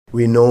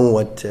We know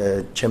what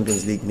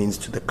Champions League means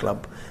to the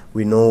club.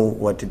 We know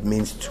what it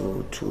means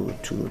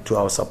to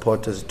our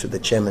supporters, to the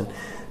chairman.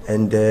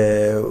 And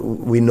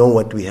we know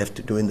what we have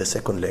to do in the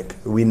second leg.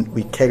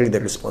 We carry the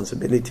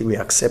responsibility. We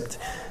accept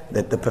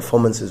that the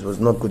performances was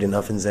not good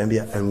enough in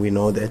Zambia, and we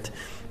know that.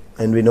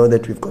 And we know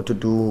that we've got to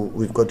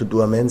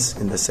do amends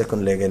in the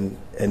second leg, and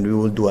we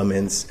will do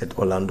amends at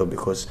Orlando,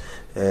 because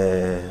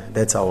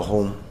that's our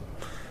home.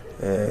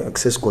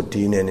 Access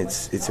Godin, and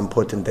it's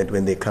important that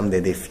when they come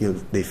there, they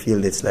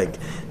feel it's like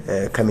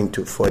coming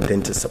for a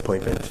dentist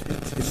appointment.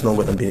 It's not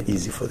going to be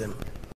easy for them.